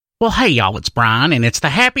Well, hey, y'all, it's Brian, and it's the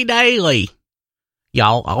Happy Daily.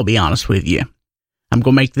 Y'all, I'll be honest with you. I'm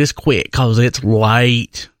going to make this quick because it's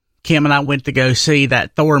late. Kim and I went to go see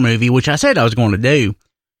that Thor movie, which I said I was going to do.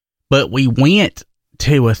 But we went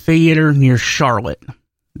to a theater near Charlotte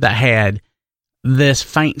that had this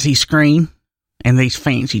fancy screen and these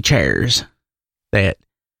fancy chairs that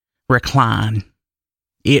recline.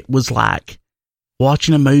 It was like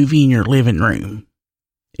watching a movie in your living room,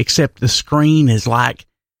 except the screen is like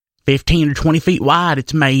 15 or 20 feet wide.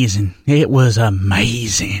 It's amazing. It was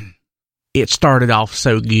amazing. It started off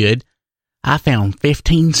so good. I found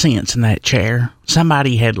 15 cents in that chair.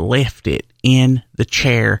 Somebody had left it in the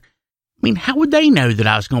chair. I mean, how would they know that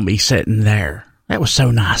I was going to be sitting there? That was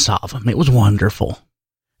so nice of them. It was wonderful.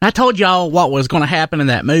 I told y'all what was going to happen in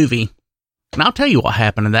that movie, and I'll tell you what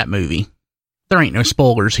happened in that movie. There ain't no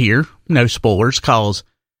spoilers here. No spoilers, because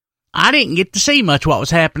I didn't get to see much what was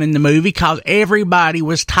happening in the movie because everybody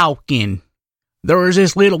was talking. There was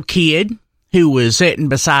this little kid who was sitting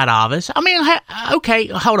beside of us. I mean, okay,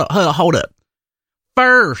 hold up.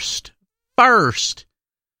 First,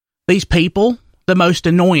 these people, the most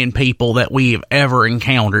annoying people that we've ever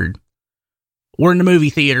encountered, were in the movie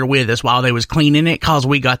theater with us while they was cleaning it because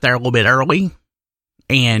we got there a little bit early,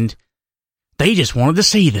 and they just wanted to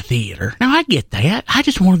see the theater. Now, I get that. I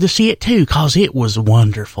just wanted to see it too because it was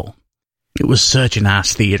wonderful. It was such a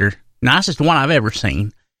nice theater. Nicest one I've ever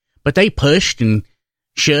seen. But they pushed and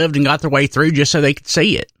shoved and got their way through just so they could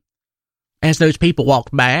see it. As those people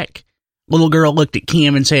walked back, little girl looked at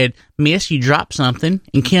Kim and said, "Miss, you dropped something."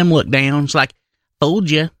 And Kim looked down. It's like, "Fooled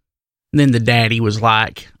you." And then the daddy was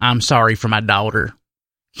like, "I'm sorry for my daughter."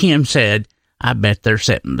 Kim said, "I bet they're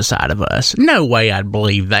sitting beside of us." No way I'd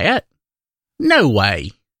believe that. No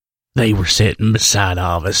way. They were sitting beside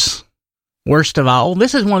of us. Worst of all,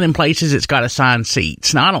 this is one of them places that's got assigned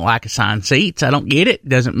seats. Now, I don't like assigned seats. I don't get it. It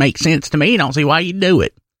doesn't make sense to me. I don't see why you do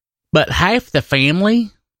it. But half the family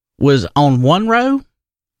was on one row,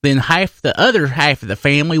 then the other half of the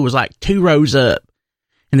family was like 2 rows up,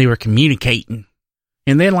 and they were communicating.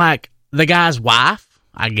 And then, like, the guy's wife,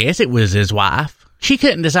 I guess it was his wife, she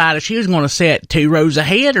couldn't decide if she was going to sit 2 rows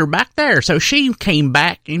ahead or back there, so she came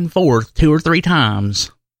back and forth 2 or 3 times.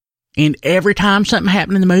 And every time something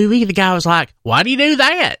happened in the movie, the guy was like, "Why do you do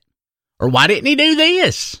that?" Or, "Why didn't he do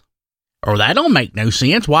this?" Or, "That don't make no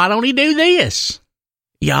sense. Why don't he do this?"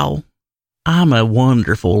 Y'all, I'm a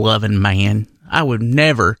wonderful, loving man. I would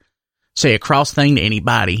never say a cross thing to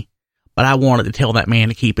anybody, but I wanted to tell that man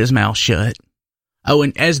to keep his mouth shut. Oh,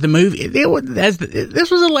 and as the movie, this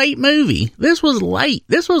was a late movie. This was late.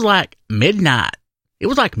 This was like midnight. It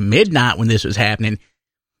was like midnight when this was happening.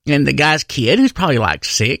 And the guy's kid, who's probably like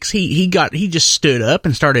 6, he just stood up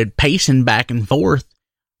and started pacing back and forth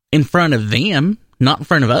in front of them, not in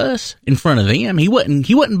front of us, in front of them. He wasn't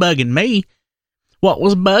bugging me. What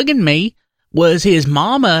was bugging me was his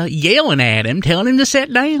mama yelling at him, telling him to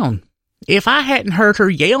sit down. If I hadn't heard her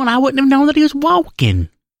yelling, I wouldn't have known that he was walking.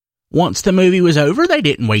 Once the movie was over, they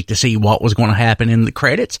didn't wait to see what was going to happen in the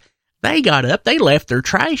credits. They got up, they left their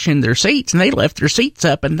trash in their seats, and they left their seats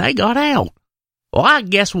up, and they got out. Well, I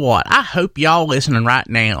guess what? I hope y'all listening right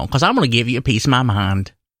now, because I'm going to give you a piece of my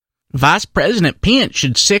mind. Vice President Pence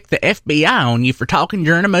should sick the FBI on you for talking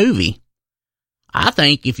during a movie. I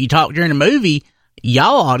think if you talk during a movie,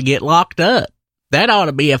 y'all ought to get locked up. That ought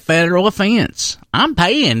to be a federal offense. I'm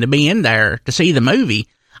paying to be in there to see the movie.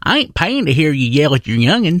 I ain't paying to hear you yell at your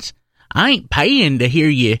youngins. I ain't paying to hear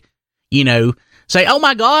you, say, "Oh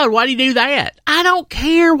my God, why'd he do that?" I don't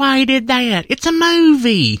care why he did that. It's a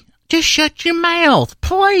movie. Just shut your mouth,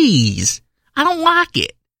 please. I don't like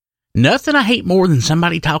it. Nothing I hate more than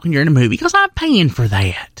somebody talking during a movie, because I'm paying for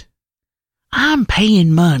that. I'm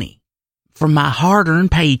paying money from my hard-earned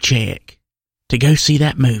paycheck to go see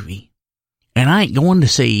that movie. And I ain't going to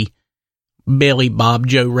see Billy Bob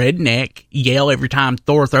Joe Redneck yell every time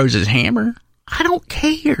Thor throws his hammer. I don't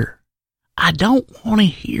care. I don't want to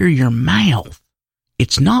hear your mouth.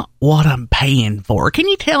 It's not what I'm paying for. Can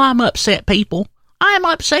you tell I'm upset, people? I am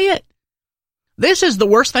upset. This is the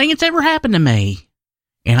worst thing that's ever happened to me.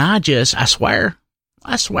 And I swear,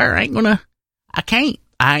 I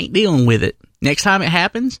ain't dealing with it. Next time it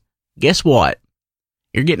happens, guess what?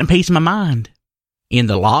 You're getting a piece of my mind. In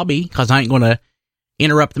the lobby, because I ain't going to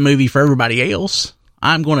interrupt the movie for everybody else.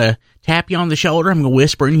 I'm going to tap you on the shoulder. I'm going to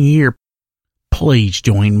whisper in your ear, "Please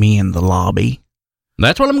join me in the lobby."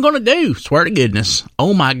 That's what I'm going to do, swear to goodness.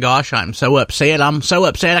 Oh my gosh, I'm so upset. I'm so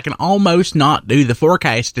upset I can almost not do the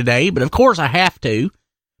forecast today, but of course I have to,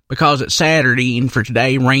 because it's Saturday, and for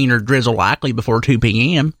today, rain or drizzle likely before 2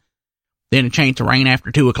 p.m. Then a chance of rain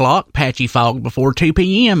after 2 o'clock, patchy fog before 2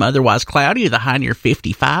 p.m., otherwise cloudy with a high near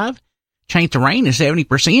 55. Chance of rain is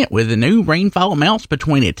 70% with the new rainfall amounts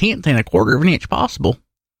between 1/10 and 1/4 of an inch possible.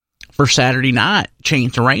 For Saturday night,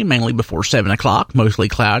 chance of rain mainly before 7 o'clock, mostly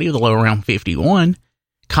cloudy with a low around 51.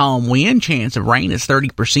 Calm wind, chance of rain is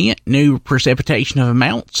 30%, new precipitation of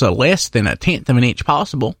amounts, so less than 1/10 of an inch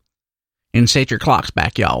possible. And set your clocks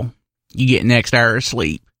back, y'all. You get next hour of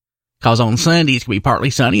sleep. Cause on Sunday it's going to be partly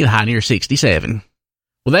sunny at high near 67.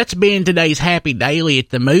 Well, that's been today's Happy Daily at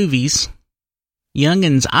the movies.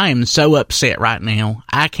 Youngins, I am so upset right now.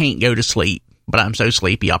 I can't go to sleep, but I'm so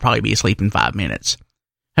sleepy I'll probably be asleep in 5 minutes.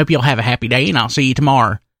 Hope y'all have a happy day, and I'll see you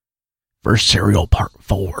tomorrow for Serial Part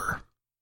 4.